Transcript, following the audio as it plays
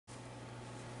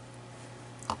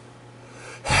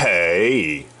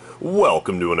Hey,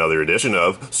 welcome to another edition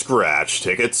of Scratch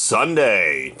Ticket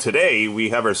Sunday. Today we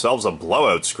have ourselves a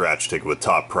blowout scratch ticket with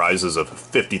top prizes of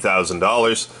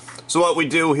 $50,000. So what we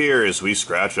do here is we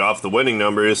scratch off the winning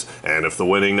numbers, and if the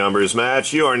winning numbers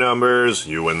match your numbers,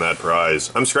 you win that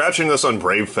prize. I'm scratching this on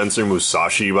Brave Fencer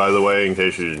Musashi, by the way, in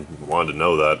case you wanted to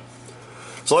know that.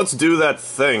 So let's do that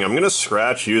thing. I'm going to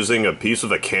scratch using a piece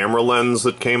of a camera lens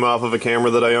that came off of a camera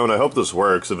that I own. I hope this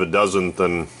works. If it doesn't,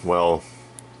 then, well,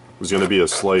 there's going to be a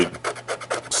slight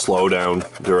slowdown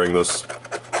during this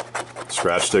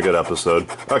scratch ticket episode.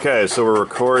 Okay, so we're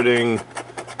recording,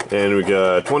 and we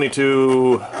got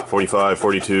 22, 45,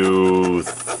 42,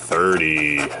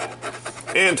 30,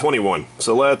 and 21.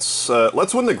 So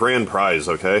let's win the grand prize,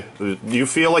 okay? Do you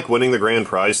feel like winning the grand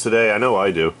prize today? I know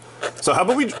I do. So how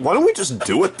about why don't we just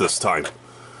do it this time?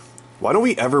 Why don't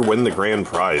we ever win the grand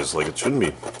prize? Like, it shouldn't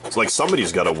be. It's like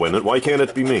somebody's got to win it. Why can't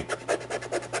it be me?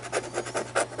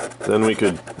 Then we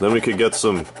could get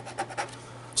some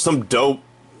dope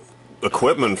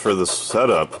equipment for the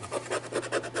setup.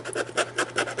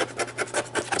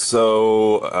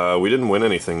 So we didn't win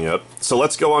anything yet. So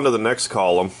let's go on to the next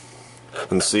column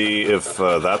and see if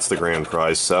that's the grand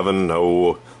prize. 7,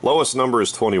 no. Lowest number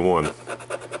is 21.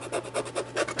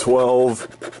 12,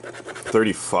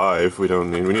 35, we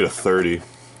need a 30.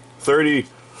 30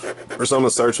 for someone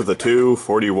that starts with a 2,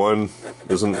 41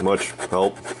 isn't much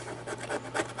help.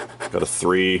 Got a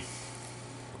 3.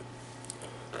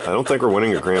 I don't think we're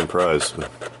winning a grand prize,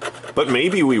 but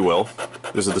maybe we will.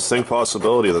 There's a distinct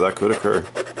possibility that that could occur.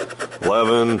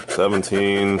 11,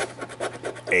 17,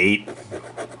 8.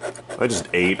 I just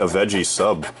ate a veggie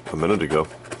sub a minute ago.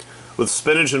 With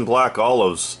spinach and black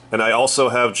olives, and I also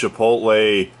have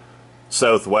Chipotle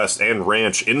Southwest and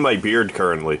ranch in my beard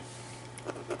currently,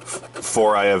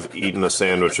 for I have eaten a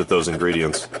sandwich with those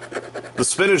ingredients. The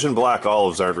spinach and black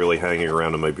olives aren't really hanging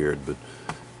around in my beard, but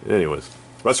anyways.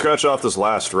 Let's scratch off this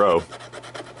last row.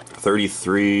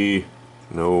 33,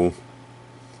 no.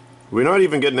 We're not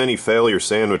even getting any failure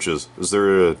sandwiches. Is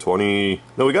there a 20?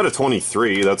 No, we got a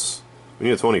 23, we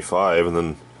need a 25,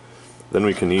 and then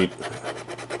we can eat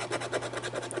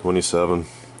 27.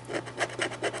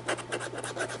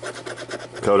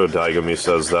 Kodo Daigami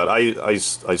says that.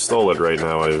 I stole it right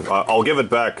now. I'll give it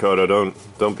back, Kodo.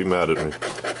 Don't be mad at me.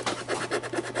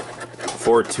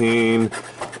 14.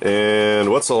 And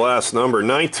what's the last number?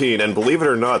 19. And believe it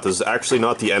or not, this is actually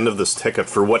not the end of this ticket.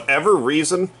 For whatever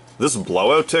reason, this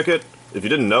blowout ticket, if you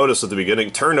didn't notice at the beginning,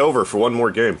 turned over for one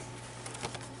more game.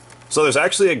 So there's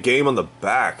actually a game on the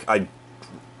back. I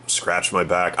scratched my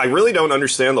back. I really don't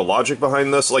understand the logic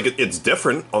behind this. Like, it's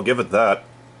different, I'll give it that.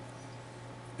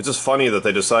 It's just funny that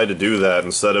they decided to do that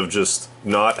instead of just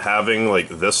not having, like,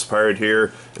 this part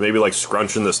here, and maybe, like,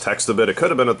 scrunching this text a bit. It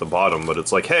could have been at the bottom, but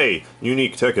it's like, hey,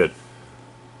 unique ticket.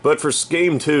 But for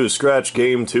Game 2, scratch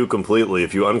Game 2 completely.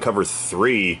 If you uncover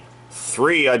three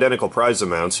identical prize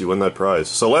amounts, you win that prize.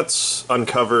 So let's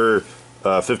uncover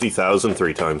 50,000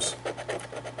 3 times.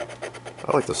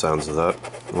 I like the sounds of that.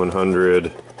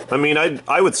 100. I mean,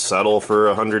 I would settle for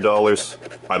 $100.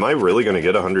 Am I really going to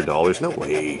get $100? No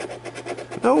way.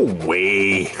 No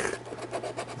way.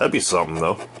 That'd be something,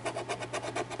 though.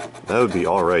 That would be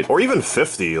alright. Or even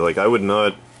 50. Like, I would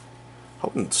not...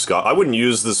 I wouldn't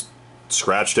use this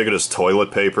scratch ticket as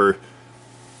toilet paper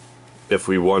if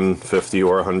we won 50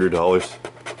 or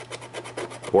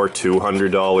 $100. Or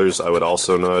 $200. I would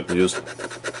also not use...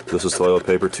 This is toilet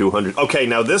paper, 200. Okay,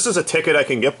 now this is a ticket I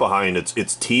can get behind.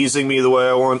 It's teasing me the way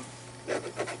I want.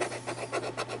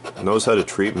 It knows how to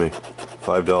treat me.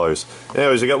 $5.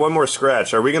 Anyways, we got one more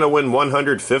scratch. Are we going to win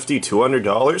 $150,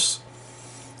 $200?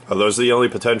 Oh, those are the only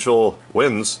potential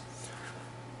wins.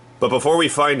 But before we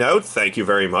find out, thank you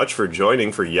very much for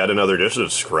joining for yet another edition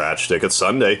of Scratch Ticket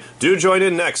Sunday. Do join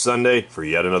in next Sunday for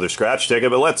yet another scratch ticket,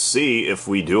 but let's see if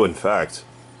we do, in fact,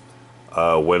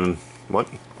 win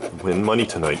money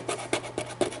tonight.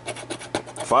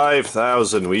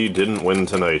 5,000, we didn't win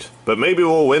tonight. But maybe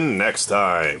we'll win next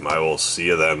time. I will see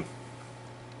you then.